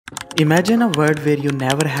Imagine a world where you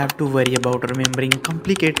never have to worry about remembering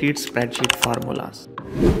complicated spreadsheet formulas.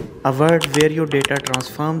 A world where your data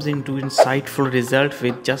transforms into insightful results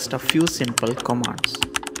with just a few simple commands.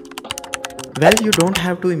 Well, you don't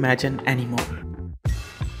have to imagine anymore.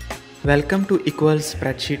 Welcome to Equals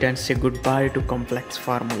Spreadsheet and say goodbye to complex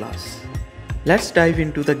formulas. Let's dive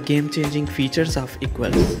into the game-changing features of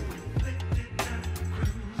Equals.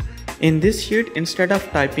 In this sheet, instead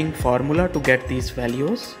of typing formula to get these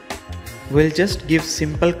values, we'll just give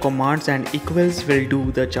simple commands and Equals will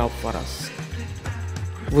do the job for us.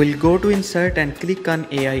 We'll go to Insert and click on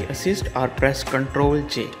AI Assist or press Ctrl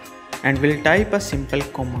J and we'll type a simple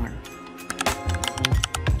command.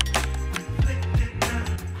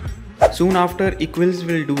 Soon after, Equals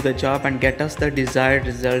will do the job and get us the desired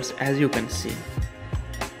results, as you can see.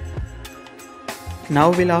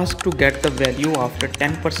 Now we'll ask to get the value after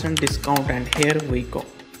 10% discount, and here we go.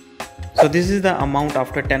 So this is the amount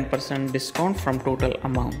after 10% discount from total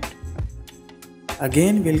amount.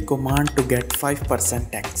 Again we'll command to get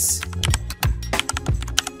 5% tax.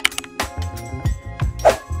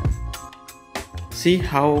 See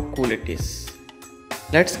how cool it is.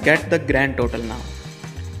 Let's get the grand total now.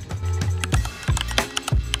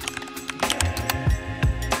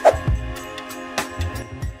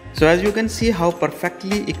 So as you can see how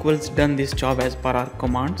perfectly Equals done this job as per our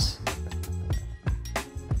commands.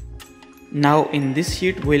 Now in this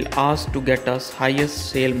sheet we'll ask to get us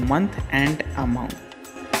highest sale month and amount.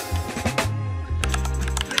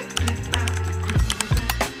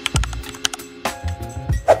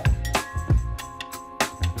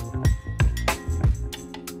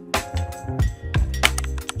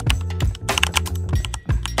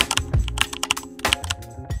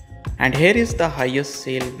 And here is the highest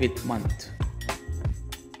sale with month.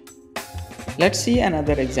 Let's see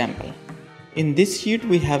another example. In this sheet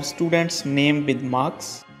we have students' name with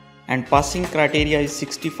marks and passing criteria is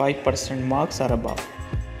 65% marks or above.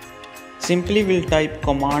 Simply we'll type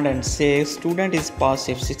command and say student is pass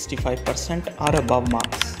if 65% or above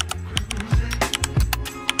marks.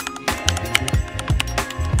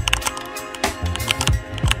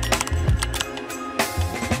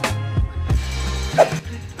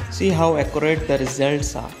 See how accurate the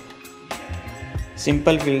results are.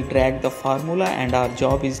 Simple will drag the formula and our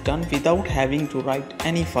job is done without having to write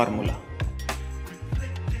any formula.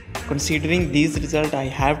 Considering these results, I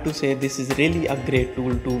have to say this is really a great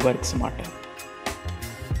tool to work smarter.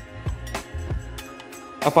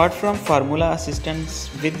 Apart from formula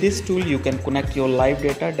assistance, with this tool you can connect your live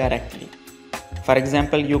data directly. For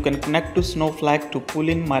example, you can connect to Snowflake to pull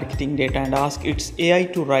in marketing data and ask its AI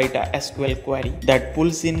to write a SQL query that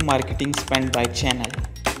pulls in marketing spend by channel.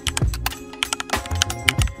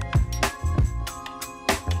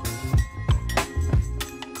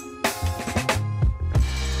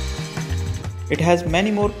 It has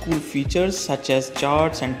many more cool features such as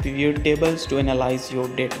charts and pivot tables to analyze your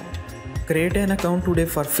data. Create an account today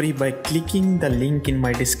for free by clicking the link in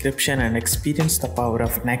my description and experience the power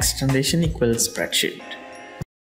of next generation Equals spreadsheet.